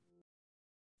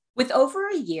With over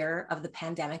a year of the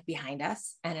pandemic behind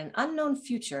us and an unknown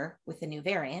future with a new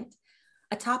variant,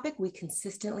 a topic we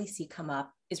consistently see come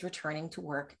up is returning to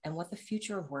work and what the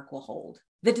future of work will hold.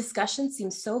 The discussion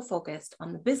seems so focused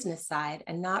on the business side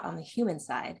and not on the human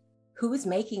side. Who is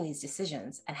making these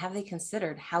decisions, and have they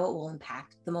considered how it will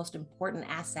impact the most important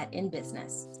asset in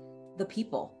business, the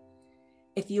people?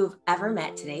 If you have ever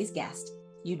met today's guest,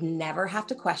 you'd never have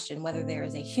to question whether there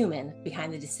is a human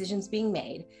behind the decisions being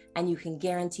made, and you can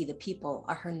guarantee the people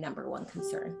are her number one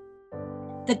concern.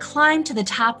 The climb to the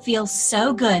top feels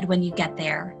so good when you get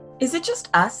there. Is it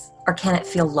just us, or can it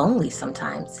feel lonely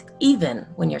sometimes, even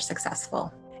when you're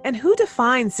successful? And who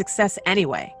defines success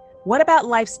anyway? What about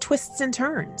life's twists and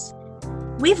turns?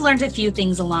 We've learned a few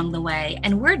things along the way,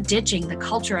 and we're ditching the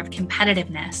culture of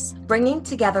competitiveness. Bringing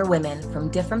together women from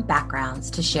different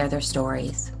backgrounds to share their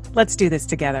stories. Let's do this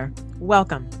together.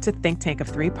 Welcome to Think Tank of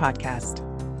Three podcast.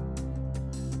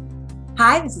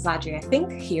 Hi, this is Audrey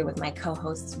Fink here with my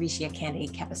co-hosts Rishia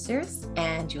Kennedy-Kepisters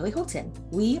and Julie Holton.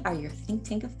 We are your Think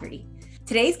Tank of Three.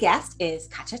 Today's guest is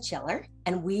Katja Chiller,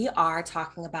 and we are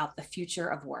talking about the future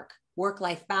of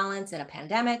work-life balance in a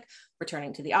pandemic,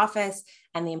 returning to the office,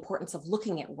 and the importance of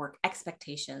looking at work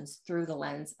expectations through the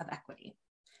lens of equity.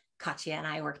 Katja and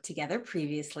I worked together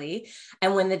previously,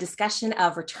 and when the discussion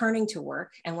of returning to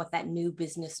work and what that new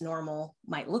business normal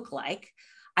might look like,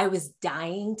 I was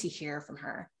dying to hear from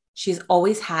her. She's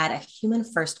always had a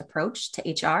human-first approach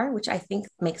to HR, which I think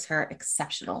makes her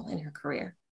exceptional in her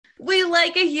career. We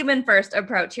like a human-first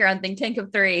approach here on Think Tank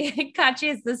of Three. Katja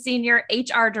is the Senior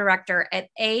HR Director at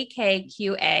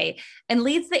AKQA and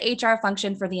leads the HR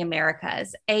function for the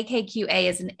Americas. AKQA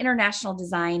is an international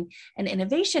design and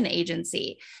innovation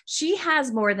agency. She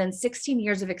has more than 16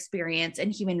 years of experience in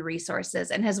human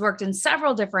resources and has worked in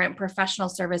several different professional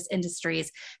service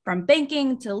industries, from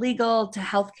banking to legal to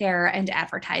healthcare and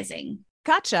advertising.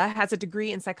 Katja has a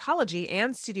degree in psychology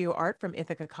and studio art from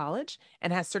Ithaca College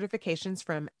and has certifications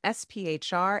from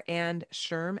SPHR and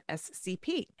SHRM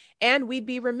SCP. And we'd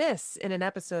be remiss in an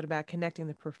episode about connecting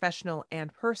the professional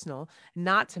and personal,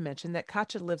 not to mention that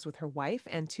Katja lives with her wife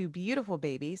and two beautiful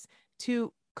babies,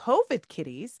 two COVID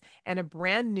kitties, and a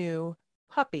brand new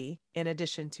puppy, in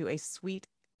addition to a sweet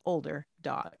older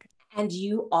dog. And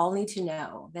you all need to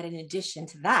know that in addition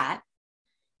to that,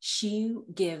 she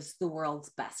gives the world's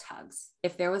best hugs.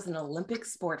 If there was an Olympic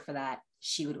sport for that,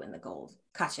 she would win the gold.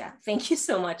 Katja, thank you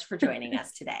so much for joining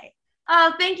us today.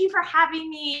 Oh, thank you for having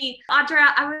me. Audra,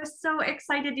 I was so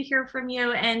excited to hear from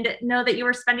you and know that you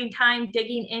were spending time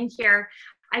digging in here.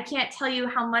 I can't tell you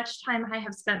how much time I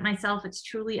have spent myself. It's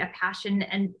truly a passion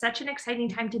and such an exciting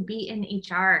time to be in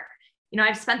HR. You know,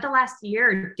 I've spent the last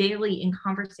year daily in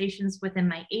conversations within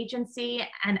my agency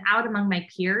and out among my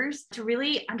peers to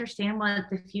really understand what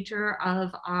the future of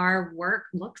our work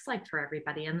looks like for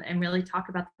everybody and really talk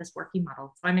about this working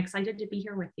model. So I'm excited to be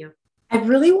here with you. I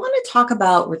really want to talk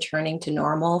about returning to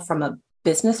normal from a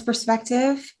business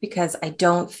perspective, because I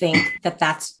don't think that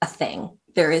that's a thing.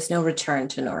 There is no return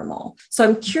to normal. So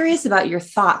I'm curious about your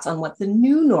thoughts on what the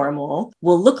new normal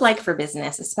will look like for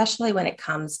business, especially when it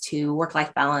comes to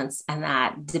work-life balance and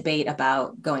that debate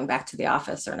about going back to the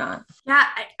office or not. Yeah,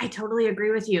 I totally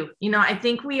agree with you. You know, I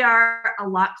think we are a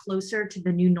lot closer to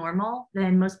the new normal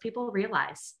than most people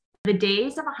realize. The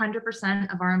days of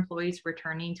 100% of our employees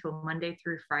returning to a Monday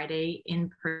through Friday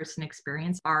in-person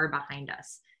experience are behind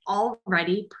us.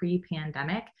 Already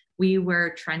pre-pandemic, we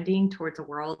were trending towards a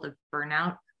world of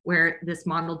burnout where this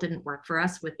model didn't work for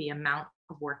us with the amount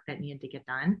of work that needed to get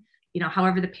done. You know,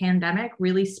 however, the pandemic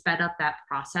really sped up that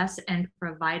process and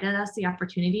provided us the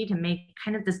opportunity to make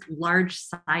kind of this large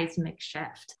seismic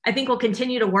shift. I think we'll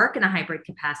continue to work in a hybrid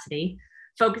capacity,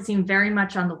 focusing very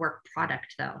much on the work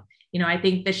product though. You know, I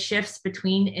think the shifts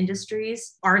between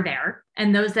industries are there,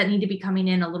 and those that need to be coming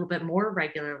in a little bit more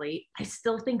regularly, I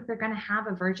still think they're going to have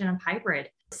a version of hybrid.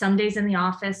 Some days in the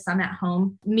office, some at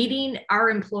home. Meeting our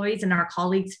employees and our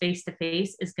colleagues face to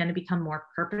face is going to become more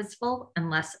purposeful and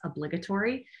less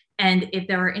obligatory. And if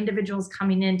there are individuals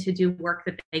coming in to do work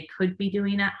that they could be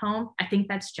doing at home, I think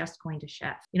that's just going to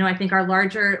shift. You know, I think our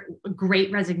larger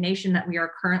great resignation that we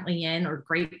are currently in, or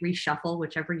great reshuffle,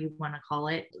 whichever you want to call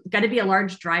it, got to be a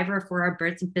large driver for our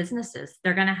businesses.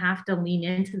 They're going to have to lean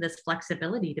into this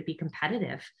flexibility to be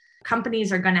competitive.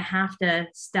 Companies are going to have to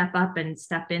step up and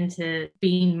step into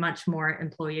being much more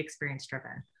employee experience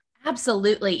driven.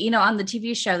 Absolutely. On the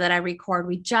TV show that I record,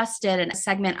 we just did a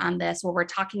segment on this where we're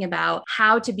talking about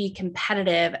how to be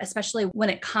competitive, especially when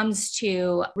it comes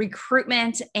to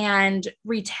recruitment and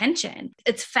retention.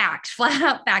 It's flat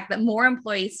out fact that more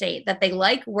employees state that they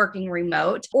like working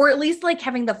remote, or at least like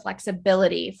having the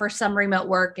flexibility for some remote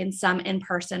work and some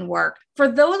in-person work.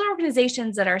 For those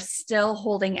organizations that are still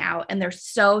holding out and they're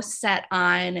so set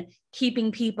on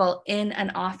keeping people in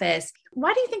an office,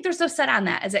 why do you think they're so set on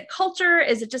that? Is it culture?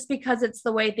 Is it just because it's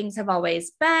the way things have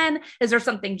always been? Is there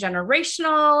something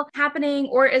generational happening,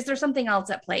 or is there something else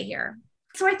at play here?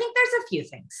 So I think there's a few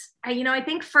things. I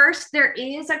think first, there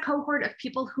is a cohort of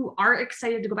people who are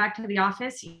excited to go back to the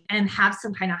office and have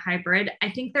some kind of hybrid. I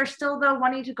think they're still, though,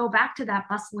 wanting to go back to that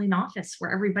bustling office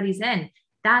where everybody's in.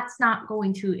 That's not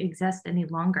going to exist any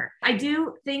longer. I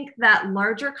do think that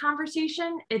larger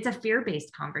conversation, it's a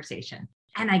fear-based conversation.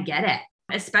 And I get it.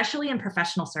 Especially in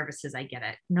professional services, I get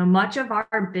it. Much of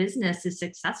our business is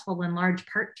successful in large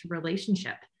part to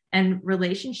relationship. And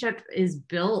relationship is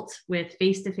built with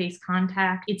face-to-face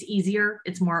contact. It's easier,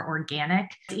 it's more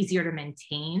organic, it's easier to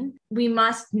maintain. We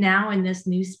must now in this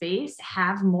new space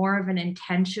have more of an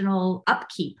intentional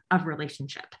upkeep of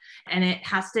relationship. And it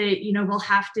has to, we'll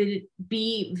have to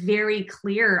be very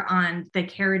clear on the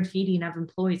care and feeding of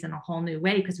employees in a whole new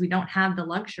way, because we don't have the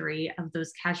luxury of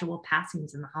those casual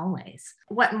passings in the hallways.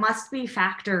 What must we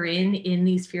factor in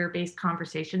these fear-based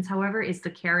conversations, however, is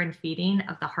the care and feeding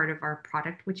of the heart of our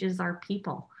product, which is our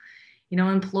people.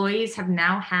 Employees have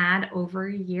now had over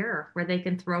a year where they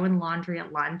can throw in laundry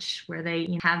at lunch, where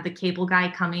they have the cable guy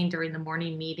coming during the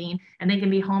morning meeting, and they can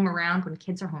be home around when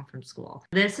kids are home from school.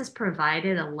 This has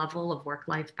provided a level of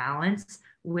work-life balance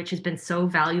which has been so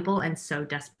valuable and so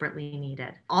desperately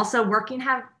needed. Also, working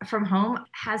from home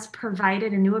has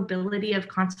provided a new ability of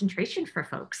concentration for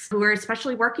folks who are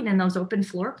especially working in those open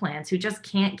floor plans, who just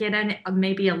can't get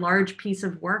maybe a large piece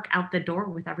of work out the door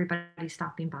with everybody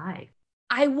stopping by.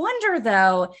 I wonder,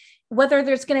 though, whether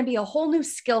there's going to be a whole new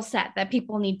skill set that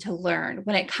people need to learn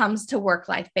when it comes to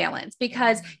work-life balance,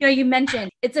 because, you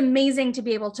mentioned it's amazing to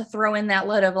be able to throw in that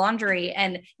load of laundry.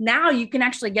 And now you can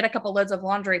actually get a couple loads of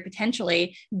laundry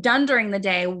potentially done during the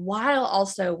day while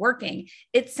also working.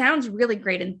 It sounds really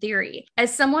great in theory.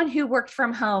 As someone who worked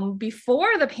from home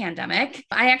before the pandemic,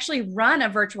 I actually run a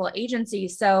virtual agency.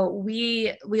 So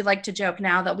we like to joke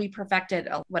now that we imperfected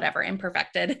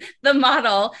the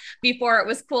model before it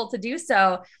was cool to do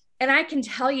so. And I can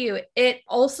tell you, it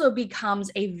also becomes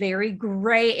a very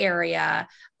gray area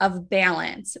of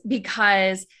balance,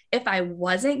 because if I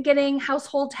wasn't getting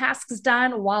household tasks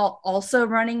done while also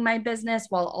running my business,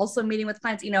 while also meeting with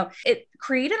clients, it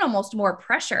created almost more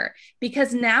pressure,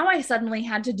 because now I suddenly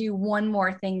had to do one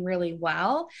more thing really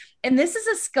well. And this is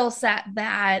a skill set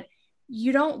that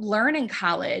you don't learn in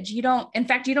college. You don't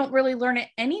really learn it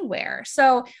anywhere.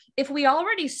 So if we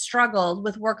already struggled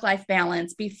with work-life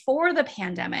balance before the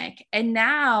pandemic, and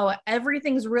now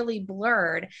everything's really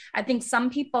blurred, I think some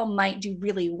people might do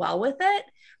really well with it,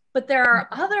 but there are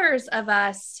others of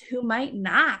us who might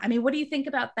not. I mean, what do you think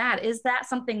about that? Is that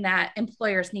something that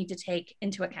employers need to take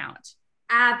into account?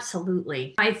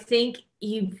 Absolutely. I think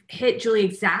you've hit, Julie,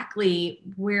 exactly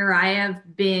where I have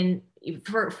been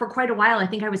for quite a while. I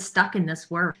think I was stuck in this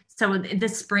work. So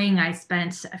this spring, I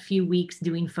spent a few weeks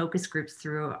doing focus groups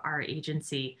through our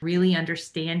agency, really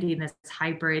understanding this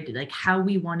hybrid, like how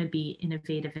we want to be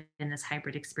innovative in this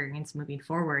hybrid experience moving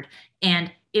forward.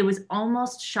 And it was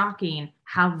almost shocking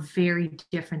how very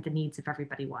different the needs of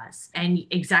everybody was. And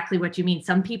exactly what you mean.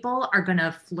 Some people are going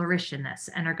to flourish in this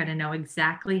and are going to know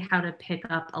exactly how to pick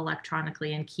up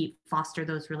electronically and foster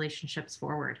those relationships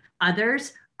forward.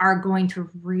 Others are going to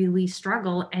really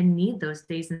struggle and need those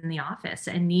days in the office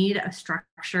and need a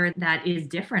structure that is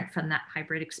different from that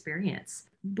hybrid experience.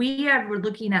 We're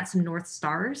looking at some North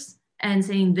Stars and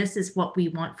saying, this is what we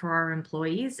want for our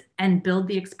employees, and build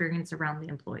the experience around the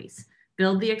employees.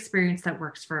 Build the experience that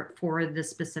works for the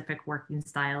specific working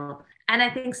style. And I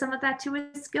think some of that too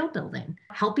is skill building,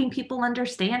 helping people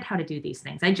understand how to do these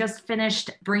things. I just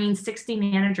finished bringing 60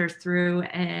 managers through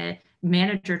a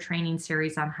manager training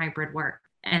series on hybrid work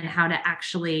and how to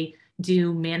actually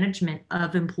do management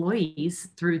of employees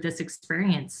through this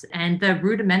experience, and the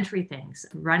rudimentary things,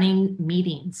 running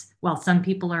meetings while some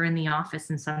people are in the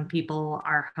office and some people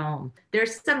are home.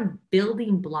 There's some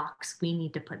building blocks we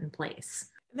need to put in place.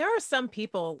 There are some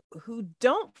people who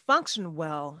don't function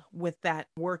well with that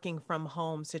working from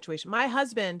home situation. My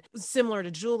husband, similar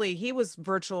to Julie, he was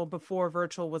virtual before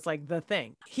virtual was like the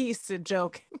thing. He used to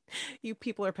joke, you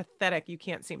people are pathetic. You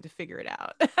can't seem to figure it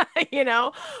out, you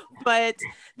know? But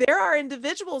there are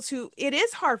individuals who it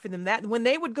is hard for them that when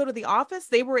they would go to the office,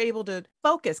 they were able to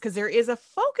focus because there is a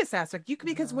focus aspect.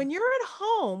 Because when you're at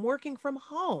home, working from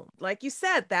home, like you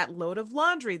said, that load of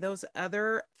laundry, those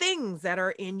other things that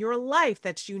are in your life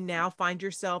that you now find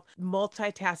yourself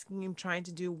multitasking and trying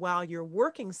to do while you're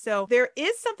working. So there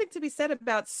is something to be said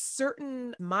about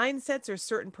certain mindsets or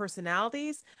certain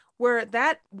personalities where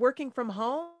that working from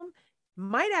home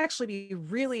might actually be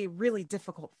really, really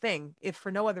difficult thing if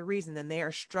for no other reason than they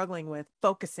are struggling with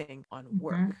focusing on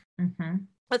work. Mm-hmm.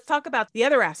 Let's talk about the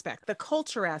other aspect, the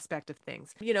culture aspect of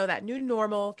things. You know, that new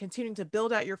normal, continuing to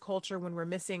build out your culture when we're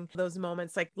missing those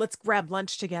moments, like let's grab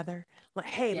lunch together. Like,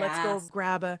 hey, let's go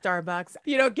grab a Starbucks,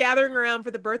 you know, gathering around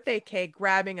for the birthday cake,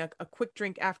 grabbing a quick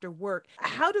drink after work.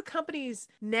 How do companies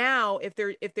now, if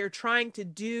they're trying to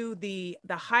do the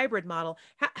hybrid model,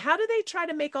 how do they try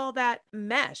to make all that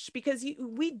mesh? Because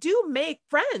we do make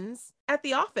friends at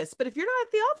the office, but if you're not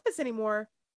at the office anymore,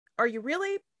 are you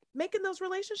really making those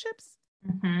relationships?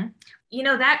 Mm-hmm. You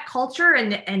know, that culture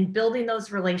and building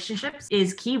those relationships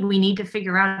is key. We need to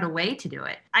figure out a way to do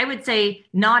it. I would say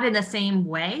not in the same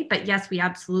way, but yes, we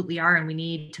absolutely are. And we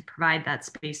need to provide that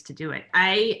space to do it.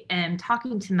 I am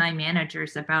talking to my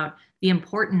managers about the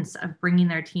importance of bringing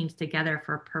their teams together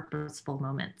for purposeful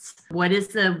moments. What is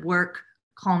the work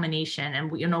culmination?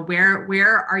 And, you know,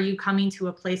 where are you coming to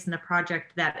a place in the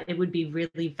project that it would be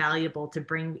really valuable to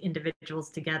bring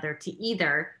individuals together to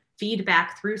either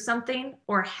feedback through something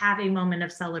or have a moment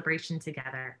of celebration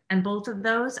together. And both of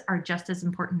those are just as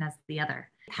important as the other.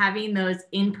 Having those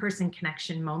in-person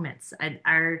connection moments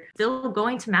are still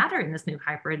going to matter in this new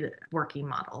hybrid working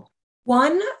model.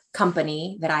 One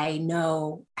company that I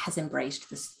know has embraced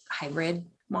this hybrid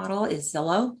model is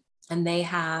Zillow, and they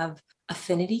have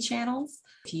affinity channels.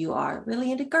 If you are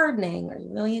really into gardening, or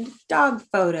you're really into dog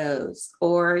photos,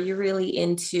 or you're really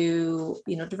into,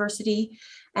 you know, diversity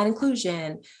and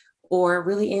inclusion, or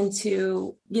really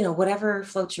into, you know, whatever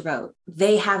floats your boat,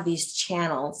 they have these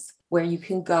channels where you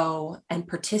can go and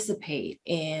participate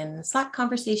in Slack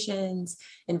conversations,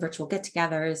 in virtual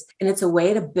get-togethers. And it's a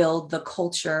way to build the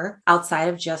culture outside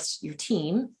of just your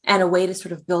team and a way to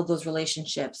sort of build those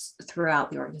relationships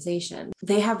throughout the organization.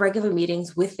 They have regular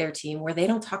meetings with their team where they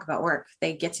don't talk about work.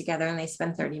 They get together and they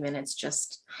spend 30 minutes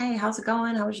just, hey, how's it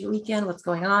going? How was your weekend? What's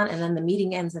going on? And then the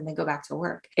meeting ends and they go back to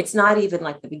work. It's not even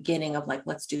like the beginning of like,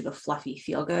 let's do the fluffy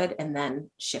feel good and then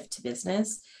shift to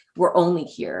business. We're only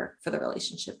here for the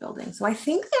relationship building. So I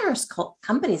think there's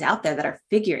companies out there that are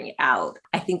figuring it out.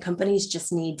 I think companies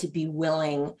just need to be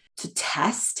willing to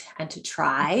test and to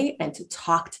try and to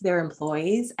talk to their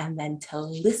employees and then to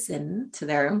listen to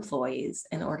their employees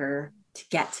in order to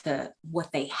get to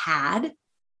what they had,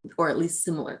 or at least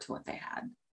similar to what they had.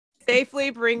 Safely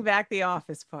bring back the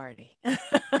office party.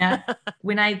 Yeah.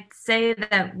 When I say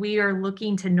that we are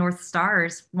looking to North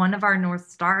Stars, one of our North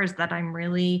Stars that I'm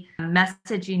really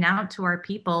messaging out to our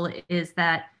people is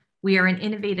that we are an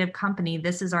innovative company.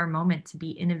 This is our moment to be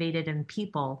innovative in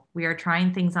people. We are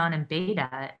trying things on in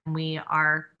beta, and we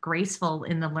are graceful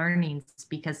in the learnings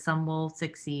because some will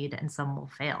succeed and some will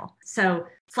fail. So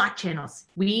Slack channels,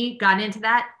 we got into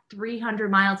that 300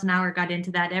 miles an hour, got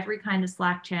into that every kind of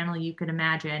Slack channel you could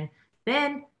imagine.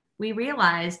 Then we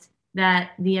realized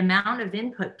that the amount of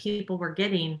input people were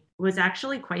getting was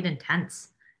actually quite intense.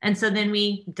 And so then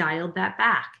we dialed that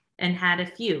back and had a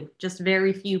few, just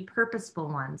very few purposeful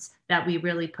ones that we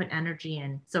really put energy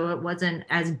in. So it wasn't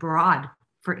as broad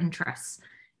for interests.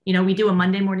 You know, we do a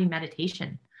Monday morning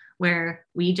meditation where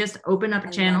we just open up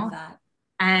a channel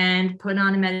and put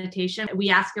on a meditation. We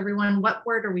ask everyone, what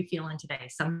word are we feeling today?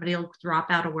 Somebody will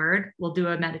drop out a word. We'll do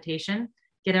a meditation,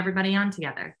 get everybody on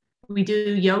together. We do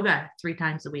yoga 3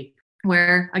 times a week,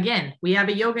 where again, we have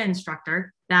a yoga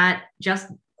instructor that just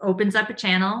opens up a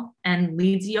channel and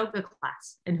leads a yoga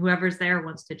class, and whoever's there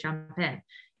wants to jump in.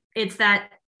 It's that,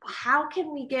 how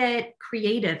can we get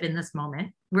creative in this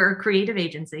moment? We're a creative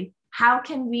agency. How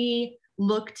can we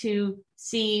look to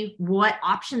see what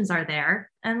options are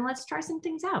there, and let's try some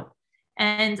things out?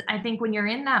 And I think when you're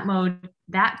in that mode,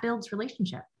 that builds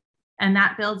relationship, and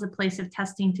that builds a place of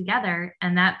testing together,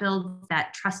 and that builds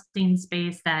that trusting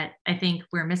space that I think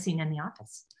we're missing in the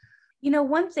office. You know,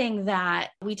 one thing that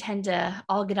we tend to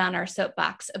all get on our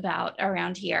soapbox about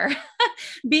around here,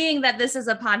 being that this is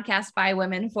a podcast by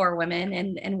women for women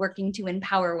and working to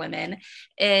empower women,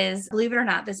 is, believe it or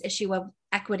not, this issue of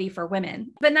equity for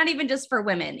women, but not even just for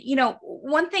women. You know,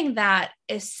 one thing that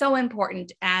is so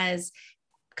important as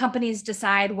companies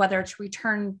decide whether to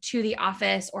return to the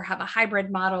office or have a hybrid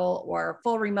model or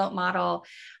full remote model.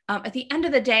 At the end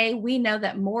of the day, we know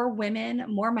that more women,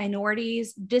 more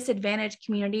minorities, disadvantaged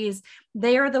communities,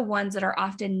 they are the ones that are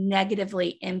often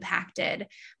negatively impacted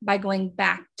by going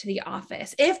back to the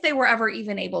office, if they were ever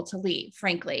even able to leave,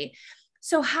 frankly.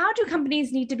 So how do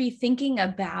companies need to be thinking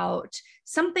about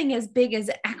something as big as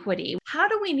equity? How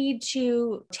do we need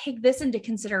to take this into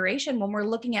consideration when we're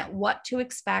looking at what to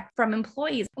expect from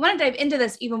employees? I want to dive into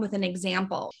this even with an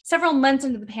example. Several months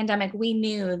into the pandemic, we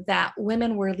knew that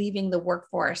women were leaving the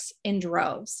workforce in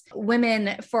droves.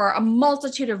 Women, for a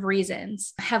multitude of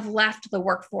reasons, have left the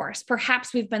workforce.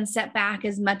 Perhaps we've been set back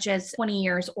as much as 20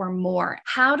 years or more.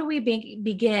 How do we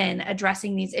begin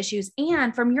addressing these issues?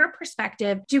 And from your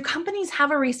perspective, do companies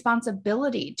have a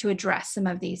responsibility to address some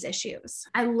of these issues?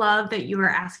 I love that you are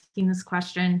asking this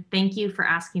question. Thank you for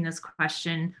asking this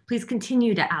question. Please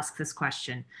continue to ask this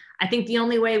question. I think the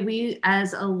only way we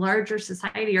as a larger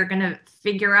society are going to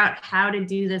figure out how to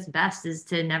do this best is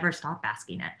to never stop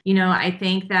asking it. I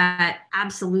think that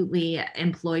absolutely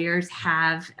employers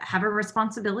have a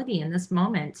responsibility in this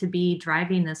moment to be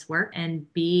driving this work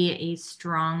and be a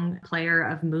strong player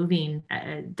of moving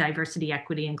diversity,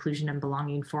 equity, inclusion, and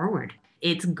belonging forward.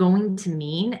 It's going to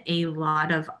mean a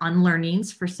lot of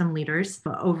unlearnings for some leaders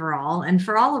overall, and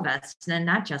for all of us, and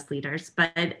not just leaders,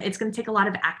 but it's going to take a lot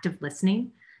of active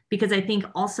listening. Because I think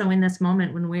also in this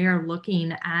moment, when we are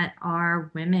looking at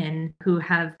our women who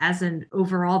have, as an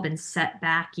overall, been set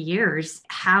back years,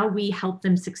 how we help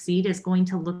them succeed is going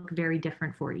to look very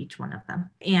different for each one of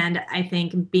them. And I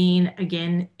think being,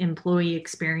 again, employee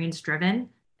experience driven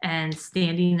and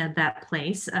standing at that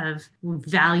place of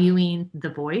valuing the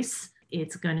voice,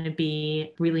 it's going to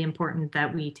be really important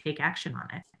that we take action on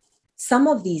it. Some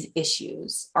of these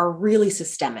issues are really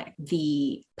systemic.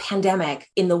 The pandemic,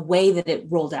 in the way that it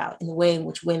rolled out, in the way in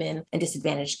which women and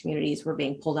disadvantaged communities were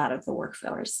being pulled out of the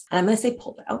workforce. And I'm going to say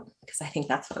pulled out because I think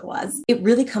that's what it was. It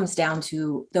really comes down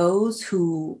to those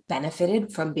who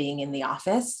benefited from being in the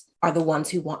office are the ones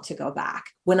who want to go back.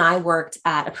 When I worked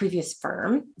at a previous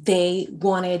firm, they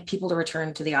wanted people to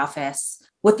return to the office.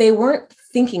 What they weren't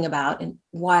thinking about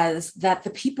was that the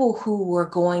people who were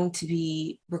going to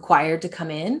be required to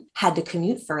come in had to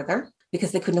commute further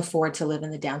because they couldn't afford to live in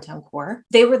the downtown core.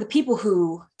 They were the people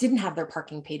who didn't have their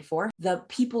parking paid for. The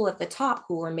people at the top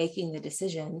who were making the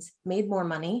decisions made more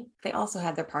money. They also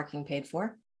had their parking paid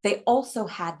for. They also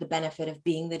had the benefit of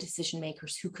being the decision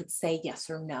makers who could say yes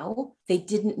or no. They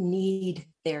didn't need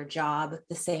their job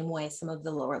the same way some of the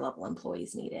lower level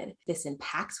employees needed. This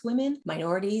impacts women,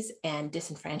 minorities, and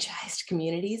disenfranchised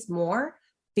communities more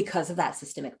because of that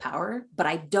systemic power. But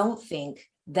I don't think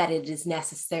that it is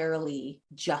necessarily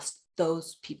just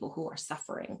those people who are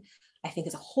suffering. I think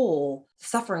as a whole,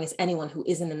 suffering is anyone who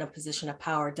isn't in a position of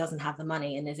power, doesn't have the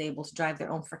money, and is able to drive their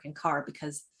own freaking car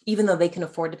because even though they can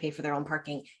afford to pay for their own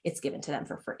parking, it's given to them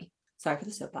for free. Sorry for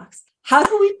the soapbox. How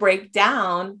do we break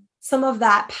down some of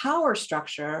that power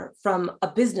structure from a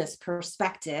business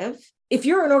perspective? If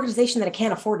you're an organization that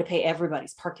can't afford to pay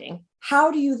everybody's parking,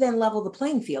 how do you then level the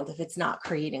playing field if it's not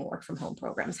creating work from home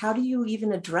programs? How do you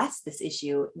even address this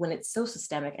issue when it's so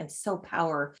systemic and so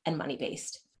power and money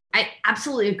based? I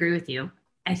absolutely agree with you.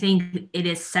 I think it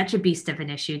is such a beast of an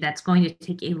issue that's going to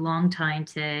take a long time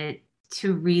to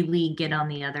really get on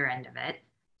the other end of it.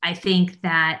 I think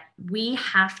that we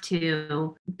have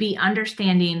to be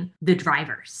understanding the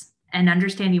drivers and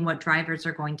understanding what drivers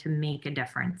are going to make a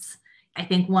difference. I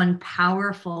think one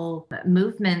powerful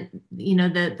movement,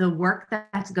 the work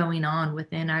that's going on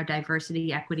within our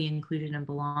diversity, equity, inclusion, and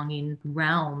belonging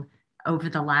realm over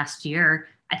the last year,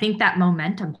 I think that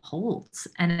momentum holds.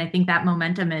 And I think that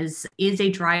momentum is a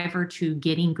driver to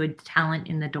getting good talent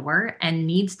in the door and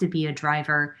needs to be a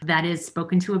driver that is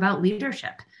spoken to about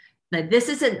leadership. That this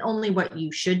isn't only what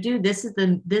you should do. This is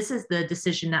the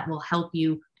decision that will help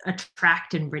you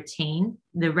attract and retain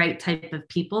the right type of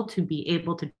people to be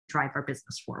able to drive our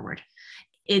business forward.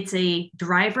 It's a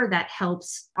driver that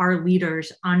helps our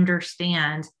leaders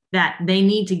understand that they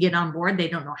need to get on board. They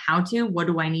don't know how to. What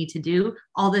do I need to do?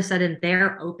 All of a sudden,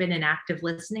 they're open and active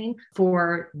listening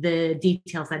for the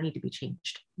details that need to be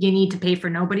changed. You need to pay for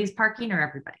nobody's parking or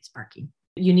everybody's parking.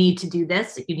 You need to do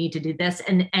this. You need to do this.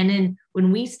 And then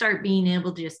when we start being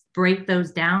able to just break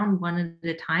those down one at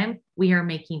a time, we are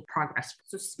making progress.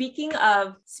 So speaking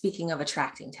of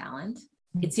attracting talent,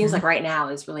 it seems like right now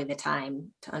is really the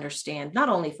time to understand, not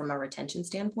only from a retention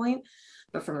standpoint,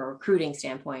 but from a recruiting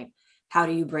standpoint, How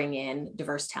do you bring in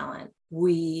diverse talent?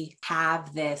 We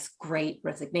have this great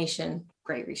resignation,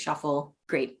 great reshuffle,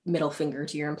 great middle finger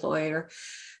to your employer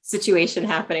situation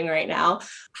happening right now.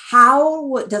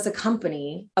 How does a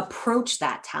company approach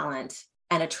that talent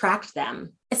and attract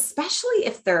them, especially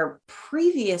if their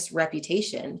previous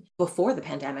reputation before the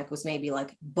pandemic was maybe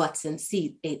like butts in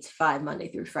seat 8 to 5, Monday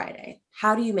through Friday?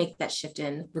 How do you make that shift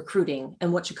in recruiting,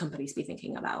 and what should companies be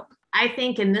thinking about? I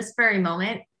think in this very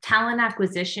moment, talent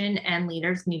acquisition and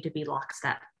leaders need to be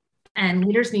lockstep, and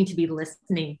leaders need to be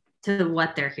listening to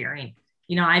what they're hearing.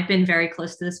 I've been very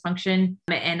close to this function,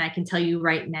 and I can tell you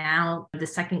right now, the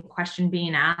second question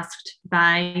being asked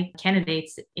by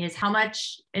candidates is how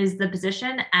much is the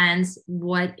position and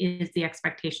what is the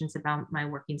expectations about my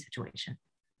working situation?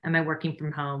 Am I working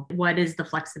from home? What is the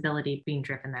flexibility being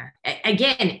driven there?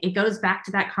 Again, it goes back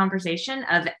to that conversation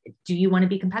of, do you want to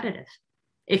be competitive?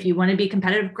 If you want to be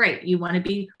competitive, great. You want to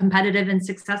be competitive and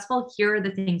successful, here are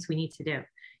the things we need to do.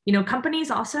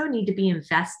 Companies also need to be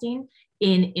investing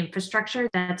in infrastructure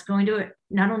that's going to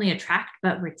not only attract,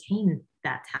 but retain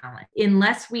that talent.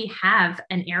 Unless we have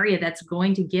an area that's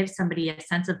going to give somebody a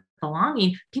sense of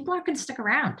belonging, people aren't going to stick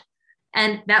around.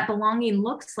 And that belonging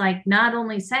looks like not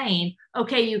only saying,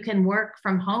 okay, you can work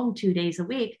from home 2 days a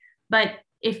week, but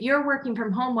if you're working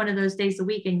from home one of those days a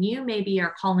week and you maybe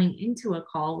are calling into a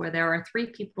call where there are 3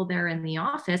 people there in the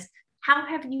office, how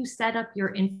have you set up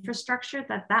your infrastructure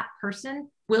that that person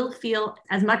will feel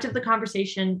as much of the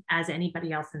conversation as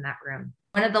anybody else in that room?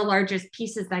 One of the largest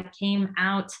pieces that came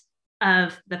out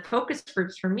of the focus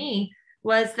groups for me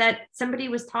was that somebody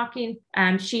was talking,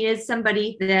 she is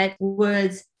somebody that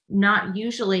was not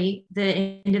usually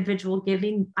the individual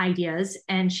giving ideas,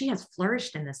 and she has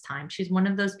flourished in this time. She's one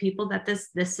of those people that this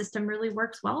system really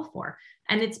works well for.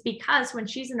 And it's because when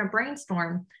she's in a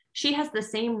brainstorm, she has the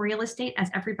same real estate as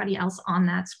everybody else on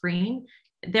that screen.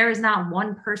 There is not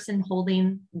one person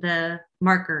holding the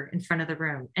marker in front of the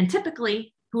room. And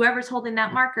typically, whoever's holding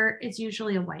that marker is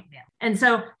usually a white male. And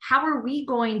so how are we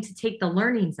going to take the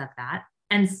learnings of that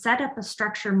and set up a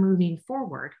structure moving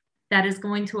forward that is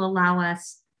going to allow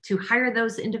us to hire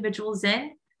those individuals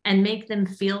in and make them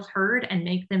feel heard and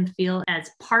make them feel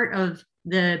as part of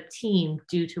the team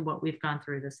due to what we've gone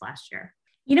through this last year?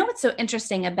 What's so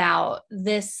interesting about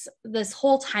this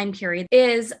whole time period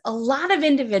is a lot of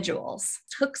individuals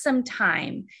took some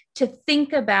time to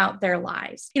think about their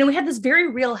lives. We had this very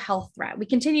real health threat. We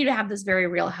continue to have this very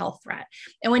real health threat.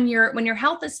 And when your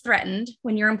health is threatened,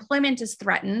 when your employment is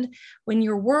threatened, when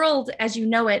your world as you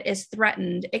know it is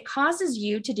threatened, it causes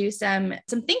you to do some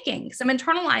thinking, some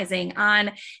internalizing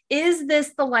on, is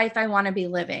this the life I want to be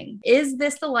living? Is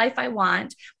this the life I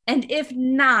want? And if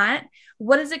not,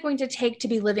 what is it going to take to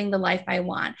be living the life I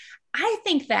want? I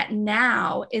think that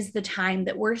now is the time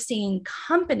that we're seeing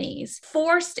companies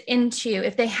forced into,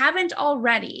 if they haven't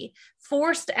already,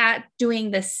 forced at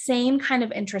doing the same kind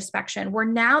of introspection, where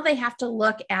now they have to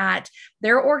look at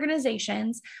their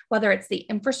organizations, whether it's the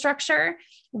infrastructure,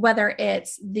 whether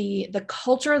it's the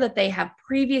culture that they have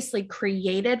previously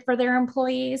created for their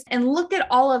employees, and look at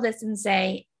all of this and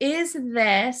say, is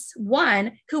this,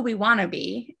 one, who we want to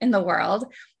be in the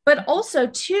world? But also,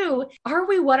 two, are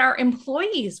we what our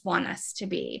employees want us to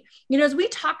be? As we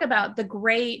talk about the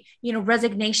great,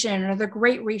 resignation or the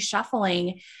great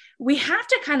reshuffling, we have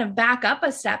to kind of back up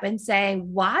a step and say,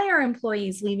 why are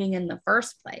employees leaving in the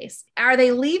first place? Are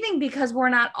they leaving because we're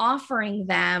not offering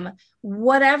them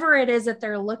whatever it is that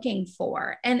they're looking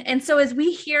for? And so as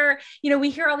we hear, we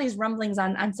hear all these rumblings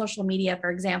on social media, for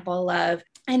example, of,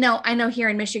 I know here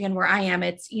in Michigan where I am,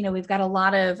 it's, we've got a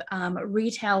lot of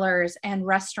retailers and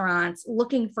restaurants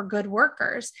looking for good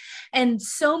workers, and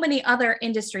so many other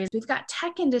industries. We've got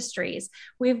tech industries,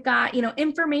 we've got,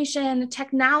 information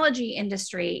technology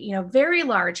industry, very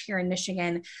large here in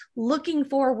Michigan, looking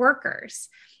for workers.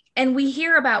 And we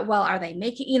hear about, well, are they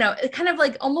making, kind of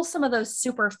like almost some of those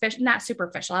not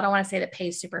superficial. I don't want to say that pay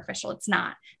is superficial. It's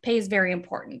not. Pay is very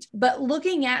important. But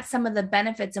looking at some of the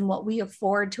benefits and what we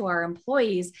afford to our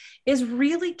employees is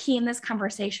really key in this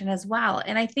conversation as well.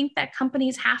 And I think that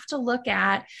companies have to look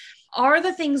at, are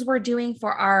the things we're doing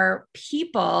for our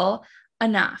people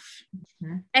enough?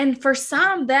 Mm-hmm. And for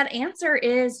some, that answer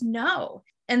is no.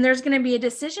 And there's going to be a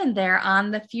decision there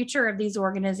on the future of these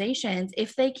organizations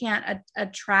if they can't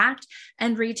attract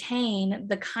and retain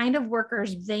the kind of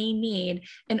workers they need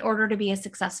in order to be a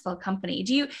successful company.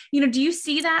 Do you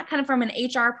see that kind of from an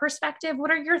HR perspective? What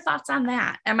are your thoughts on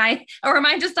that? Am I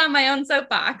just on my own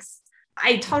soapbox?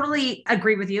 I totally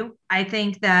agree with you. I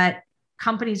think that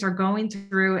companies are going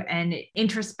through an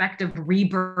introspective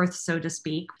rebirth, so to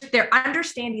speak. They're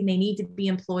understanding they need to be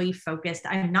employee focused.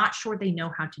 I'm not sure they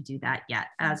know how to do that yet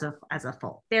as a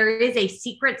full. There is a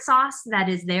secret sauce that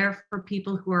is there for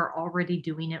people who are already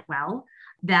doing it well,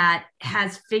 that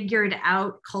has figured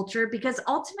out culture, because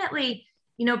ultimately,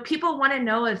 people want to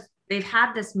know if they've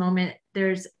had this moment.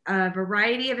 There's a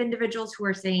variety of individuals who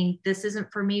are saying this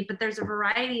isn't for me, but there's a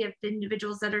variety of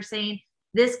individuals that are saying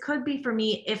this could be for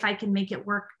me if I can make it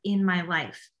work in my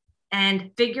life.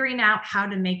 And figuring out how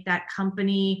to make that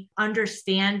company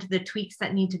understand the tweaks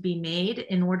that need to be made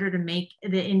in order to make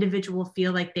the individual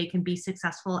feel like they can be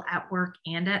successful at work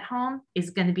and at home is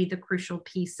going to be the crucial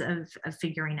piece of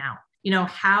figuring out.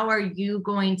 How are you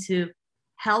going to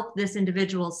help this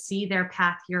individual see their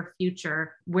path, your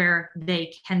future, where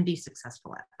they can be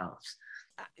successful at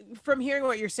both? From hearing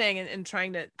what you're saying and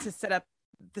trying to set up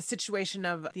the situation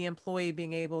of the employee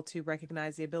being able to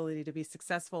recognize the ability to be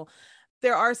successful,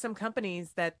 there are some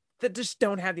companies that just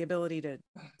don't have the ability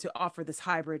to offer this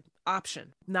hybrid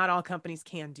option. Not all companies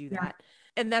can do that. Yeah.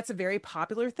 And that's a very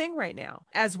popular thing right now,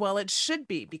 as well it should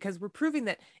be, because we're proving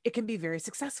that it can be very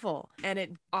successful and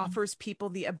it offers people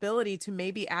the ability to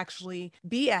maybe actually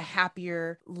be a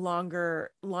happier,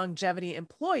 longer longevity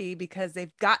employee because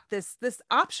they've got this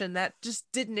option that just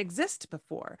didn't exist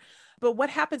before. But what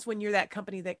happens when you're that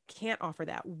company that can't offer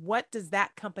that? What does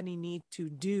that company need to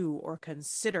do or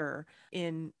consider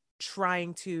in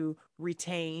trying to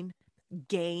retain,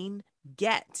 gain,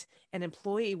 get an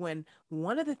employee when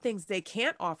one of the things they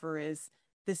can't offer is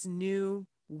this new,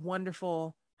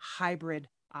 wonderful hybrid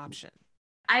option?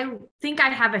 I think I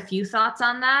have a few thoughts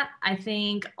on that. I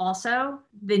think also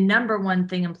the number one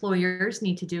thing employers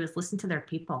need to do is listen to their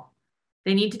people.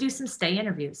 They need to do some stay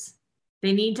interviews.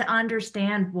 They need to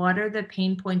understand what are the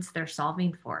pain points they're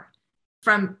solving for.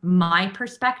 From my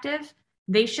perspective,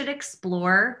 they should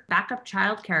explore backup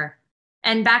childcare.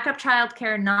 And backup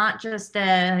childcare, not just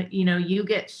you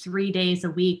get 3 days a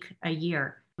week a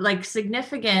year, like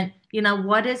significant,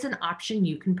 what is an option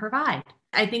you can provide?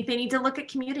 I think they need to look at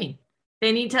commuting.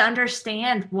 They need to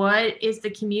understand what is the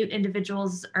commute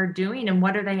individuals are doing and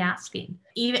what are they asking.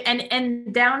 Even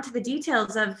and down to the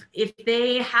details of if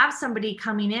they have somebody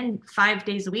coming in 5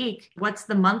 days a week, what's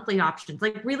the monthly options?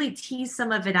 Like really tease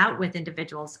some of it out with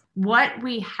individuals. What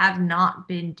we've not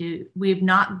been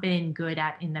good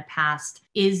at in the past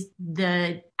is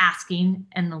the asking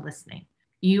and the listening.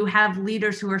 You have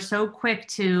leaders who are so quick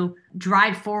to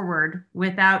drive forward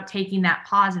without taking that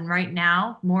pause. And right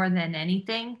now, more than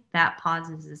anything, that pause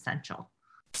is essential.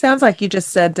 Sounds like you just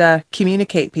said,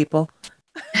 communicate, people.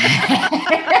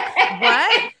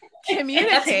 What?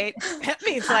 Communicate? That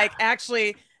means like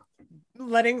actually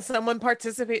letting someone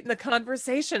participate in the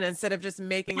conversation instead of just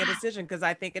making a decision because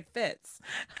I think it fits.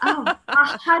 Oh,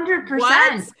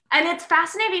 100%. And it's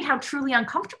fascinating how truly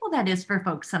uncomfortable that is for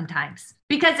folks sometimes,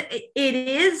 because it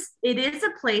is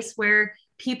a place where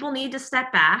people need to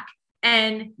step back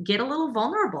and get a little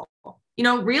vulnerable.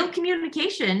 Real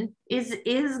communication is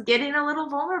getting a little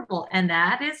vulnerable, and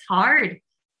that is hard.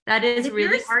 That is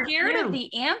really hard. If you're scared of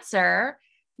the answer,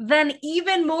 then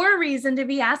even more reason to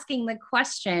be asking the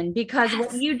question, because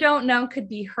what you don't know could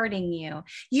be hurting you.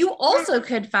 You also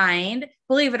could find,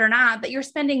 believe it or not, that you're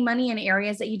spending money in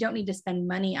areas that you don't need to spend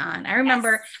money on. I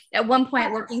remember at one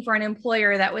point working for an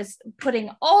employer that was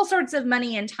putting all sorts of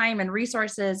money and time and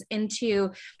resources into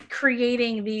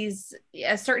creating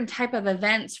a certain type of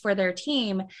events for their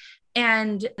team.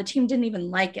 And the team didn't even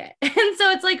like it. And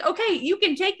so it's like, okay, you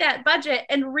can take that budget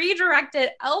and redirect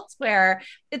it elsewhere.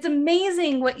 It's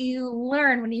amazing what you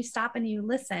learn when you stop and you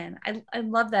listen. I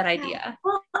love that idea.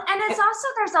 Well, and it's also,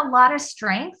 there's a lot of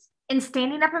strength in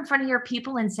standing up in front of your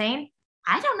people and saying,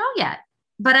 I don't know yet,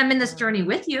 but I'm in this journey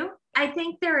with you. I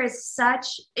think there is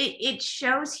it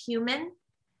shows human.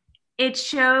 It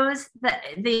shows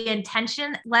the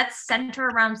intention. Let's center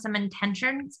around some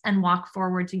intentions and walk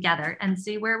forward together and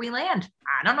see where we land.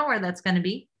 I don't know where that's going to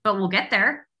be, but we'll get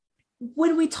there.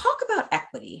 When we talk about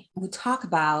equity, we talk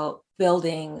about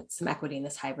building some equity in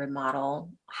this hybrid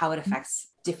model, how it affects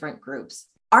different groups.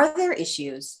 Are there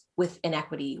issues with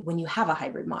inequity when you have a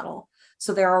hybrid model?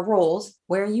 So there are roles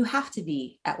where you have to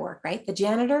be at work, right? The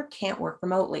janitor can't work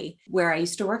remotely. Where I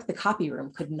used to work, the copy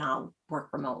room could not work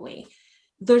remotely.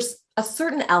 There's a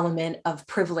certain element of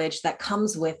privilege that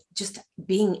comes with just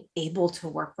being able to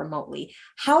work remotely.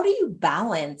 How do you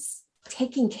balance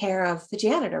taking care of the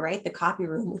janitor, right? The copy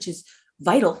room, which is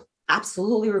vital,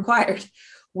 absolutely required,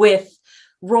 with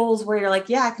roles where you're like,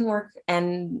 yeah, I can work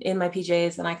and in my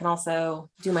PJs and I can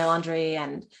also do my laundry.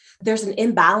 And there's an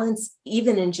imbalance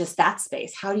even in just that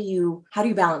space. How do you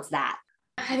balance that?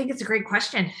 I think it's a great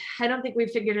question. I don't think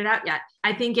we've figured it out yet.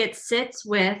 I think it sits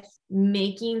with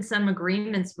making some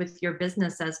agreements with your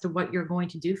business as to what you're going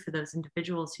to do for those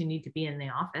individuals who need to be in the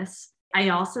office. I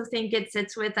also think it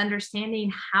sits with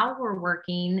understanding how we're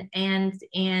working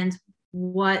and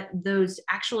what those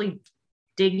actually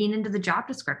digging into the job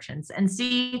descriptions and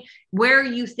see where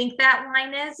you think that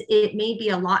line is. It may be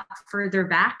a lot further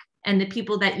back, and the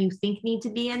people that you think need to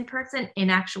be in person, in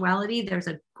actuality, there's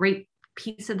a great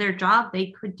piece of their job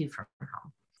they could do from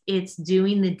home. It's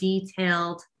doing the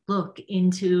detailed look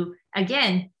into,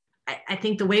 again, I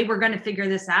think the way we're going to figure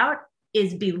this out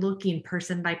is be looking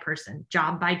person by person,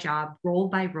 job by job, role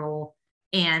by role,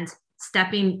 and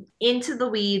stepping into the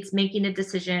weeds, making a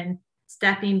decision,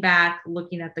 stepping back,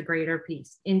 looking at the greater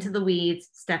piece, into the weeds,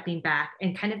 stepping back,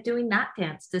 and kind of doing that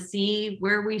dance to see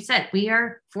where we sit. We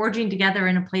are forging together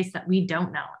in a place that we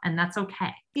don't know, and that's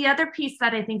okay. The other piece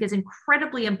that I think is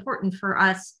incredibly important for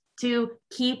us to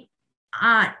keep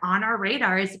on our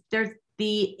radar is there's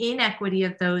the inequity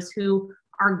of those who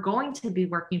are going to be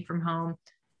working from home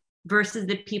versus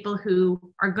the people who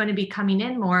are going to be coming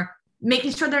in more,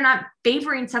 making sure they're not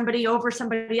favoring somebody over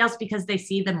somebody else because they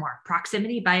see them more.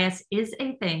 Proximity bias is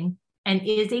a thing, and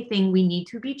is a thing we need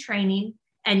to be training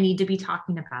and need to be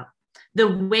talking about. The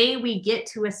way we get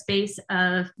to a space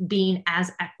of being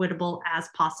as equitable as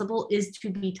possible is to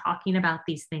be talking about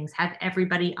these things, have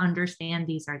everybody understand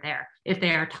these are there. If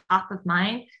they are top of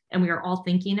mind and we are all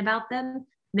thinking about them,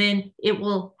 then it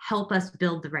will help us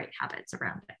build the right habits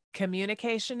around it.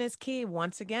 Communication is key.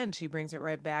 Once again, she brings it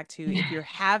right back to if you're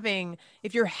having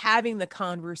the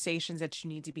conversations that you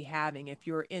need to be having, if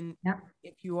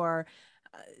you are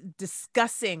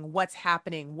discussing what's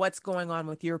happening, what's going on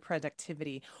with your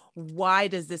productivity, why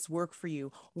does this work for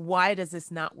you? Why does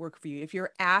this not work for you? If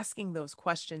you're asking those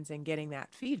questions and getting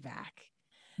that feedback,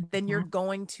 then you're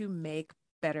going to make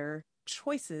better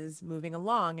choices moving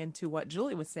along. And to what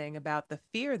Julie was saying about the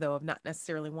fear, though, of not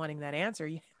necessarily wanting that answer.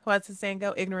 What's the saying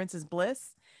go? Ignorance is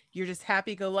bliss. You're just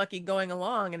happy-go-lucky going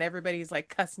along, and everybody's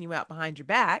like cussing you out behind your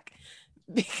back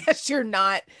because you're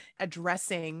not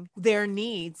addressing their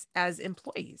needs as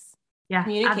employees. Yeah,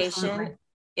 communication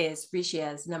is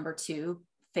Rishia's number 2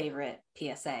 favorite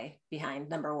PSA behind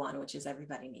number 1, which is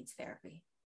everybody needs therapy.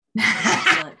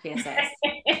 Excellent PSAs.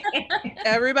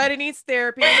 Everybody needs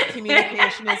therapy.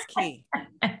 Communication is key.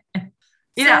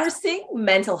 So we're seeing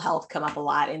mental health come up a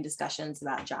lot in discussions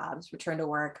about jobs, return to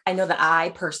work. I know that I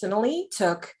personally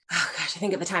took, I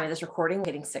think at the time of this recording,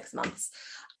 getting 6 months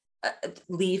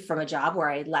leave from a job where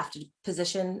I left a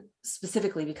position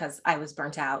specifically because I was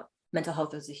burnt out. Mental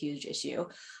health was a huge issue.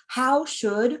 How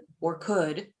should or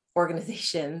could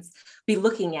organizations be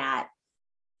looking at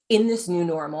in this new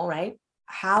normal, right?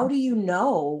 How do you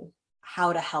know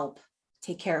how to help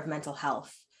take care of mental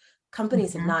health?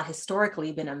 Companies have not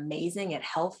historically been amazing at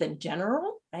health in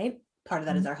general, right? Part of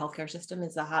that is our healthcare system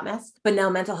is a hot mess. But now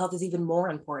mental health is even more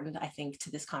important, I think,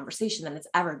 to this conversation than it's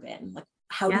ever been. Like,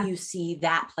 how do you see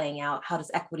that playing out? How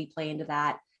does equity play into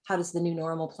that? How does the new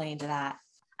normal play into that?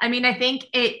 I mean, I think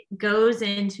it goes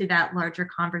into that larger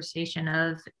conversation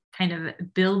of kind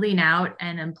of building out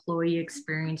an employee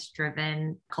experience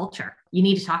driven culture. You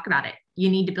need to talk about it. You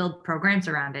need to build programs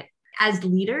around it. As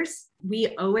leaders,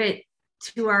 we owe it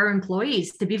to our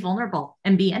employees to be vulnerable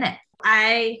and be in it.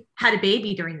 I had a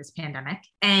baby during this pandemic,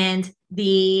 and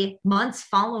the months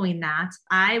following that,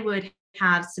 I would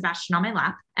have Sebastian on my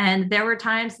lap. And there were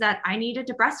times that I needed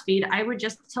to breastfeed. I would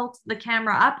just tilt the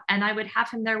camera up and I would have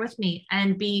him there with me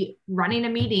and be running a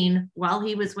meeting while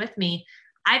he was with me.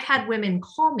 I've had women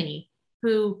call me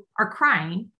who are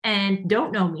crying and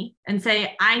don't know me and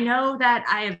say, I know that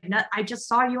I just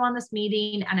saw you on this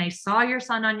meeting and I saw your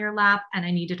son on your lap and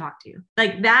I need to talk to you.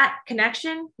 Like, that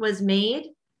connection was made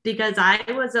because I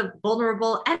was a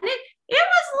vulnerable, and it was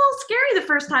a little scary the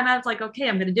first time. I was like, okay,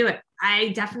 I'm going to do it. I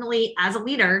definitely, as a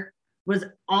leader, was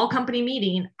all company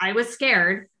meeting. I was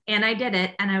scared and I did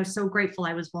it. And I was so grateful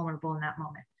I was vulnerable in that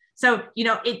moment. So,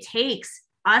 it takes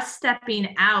us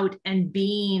stepping out and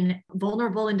being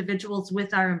vulnerable individuals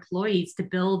with our employees to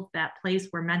build that place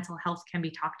where mental health can be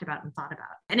talked about and thought about.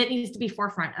 And it needs to be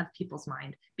forefront of people's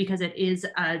mind because it is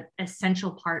an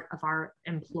essential part of our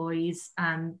employees'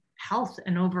 health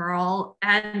and overall,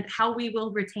 and how we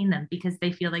will retain them because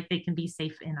they feel like they can be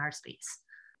safe in our space.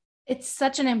 It's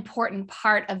such an important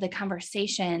part of the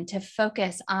conversation to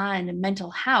focus on mental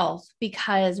health,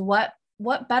 because what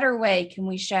better way can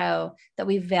we show that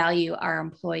we value our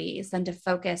employees than to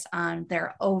focus on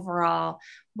their overall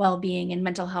well-being? And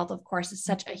mental health, of course, is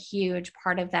such a huge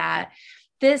part of that.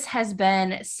 This has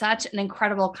been such an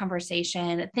incredible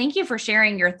conversation. Thank you for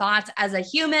sharing your thoughts as a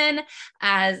human,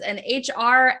 as an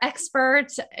HR expert.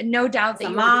 No doubt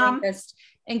that you're doing this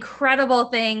incredible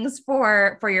things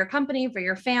for your company, for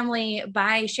your family,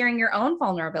 by sharing your own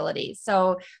vulnerabilities.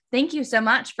 So thank you so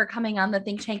much for coming on the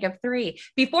Think Tank of Three.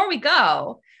 Before we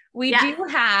go, we do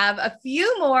have a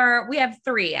few more. We have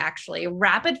 3 actually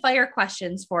rapid fire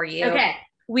questions for you. Okay.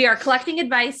 We are collecting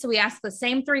advice. So we ask the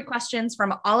same 3 questions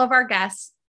from all of our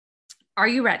guests. Are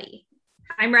you ready?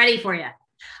 I'm ready for you.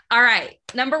 All right.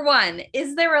 Number 1,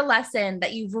 is there a lesson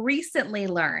that you've recently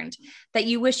learned that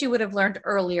you wish you would have learned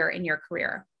earlier in your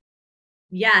career?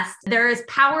 Yes, there is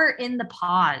power in the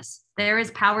pause. There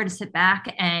is power to sit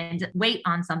back and wait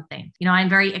on something. You know, I'm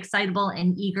very excitable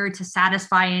and eager to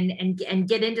satisfy and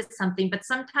get into something, but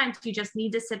sometimes you just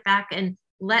need to sit back and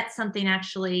let something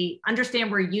actually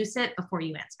understand where you sit before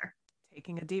you answer.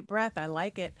 Taking a deep breath. I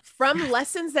like it. From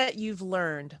lessons that you've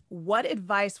learned, what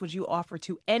advice would you offer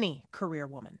to any career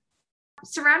woman?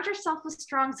 Surround yourself with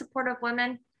strong, supportive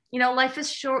women. You know, life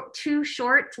is too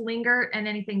short to linger in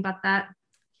anything but that.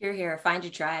 Hear, hear, find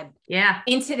your tribe. Yeah.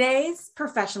 In today's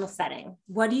professional setting,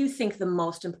 what do you think the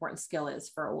most important skill is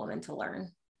for a woman to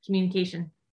learn? Communication.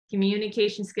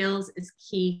 Communication skills is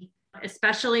key,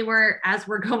 especially as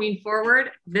we're going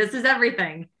forward. This is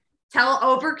everything.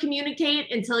 Over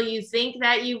communicate until you think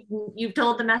that you've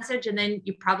told the message, and then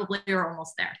you probably are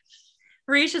almost there.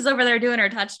 Reesh is over there doing her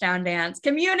touchdown dance.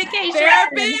 Communication.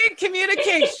 Therapy and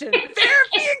communication.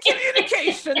 Therapy and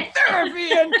communication.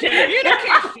 Therapy and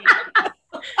communication.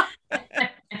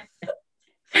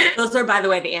 Those are, by the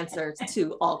way, the answers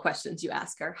to all questions you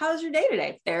ask her. How's your day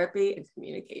today? Therapy and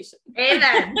communication.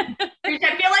 Amen. I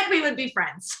feel like we would be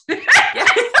friends.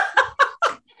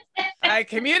 I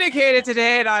communicated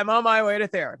today and I'm on my way to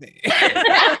therapy.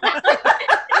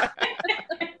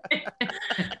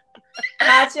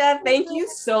 Katja, thank you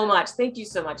so much. Thank you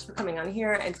so much for coming on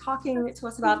here and talking to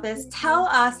us about this. Tell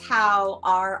us how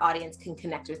our audience can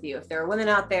connect with you. If there are women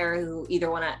out there who either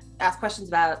want to ask questions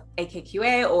about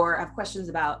AKQA or have questions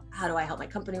about how do I help my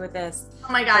company with this?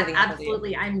 Oh my God,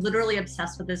 absolutely. I'm literally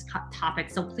obsessed with this topic.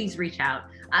 So please reach out.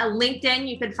 LinkedIn,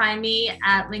 you can find me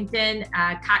at LinkedIn,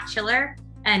 Kat Chiller.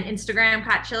 And Instagram,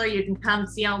 Kat Chiller. You can come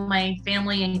see all my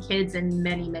family and kids and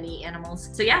many, many animals.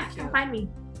 So yeah, come find me.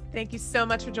 Thank you so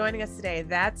much for joining us today.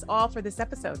 That's all for this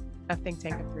episode of Think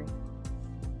Tank of Three.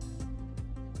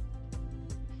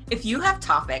 If you have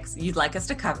topics you'd like us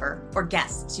to cover or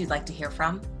guests you'd like to hear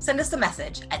from, send us a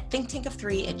message at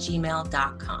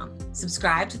thinktankof3@gmail.com.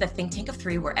 Subscribe to the Think Tank of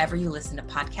Three wherever you listen to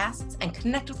podcasts and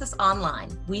connect with us online.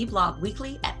 We blog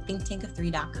weekly at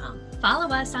thinktankof3.com.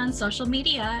 Follow us on social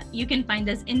media. You can find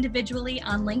us individually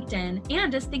on LinkedIn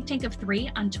and as Think Tank of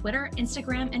Three on Twitter,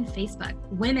 Instagram, and Facebook.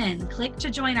 Women, click to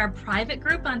join our private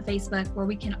group on Facebook where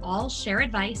we can all share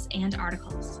advice and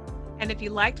articles. And if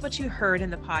you liked what you heard in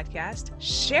the podcast,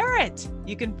 share it.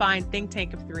 You can find Think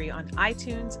Tank of Three on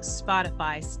iTunes,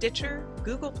 Spotify, Stitcher,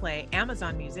 Google Play,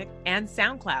 Amazon Music, and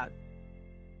SoundCloud.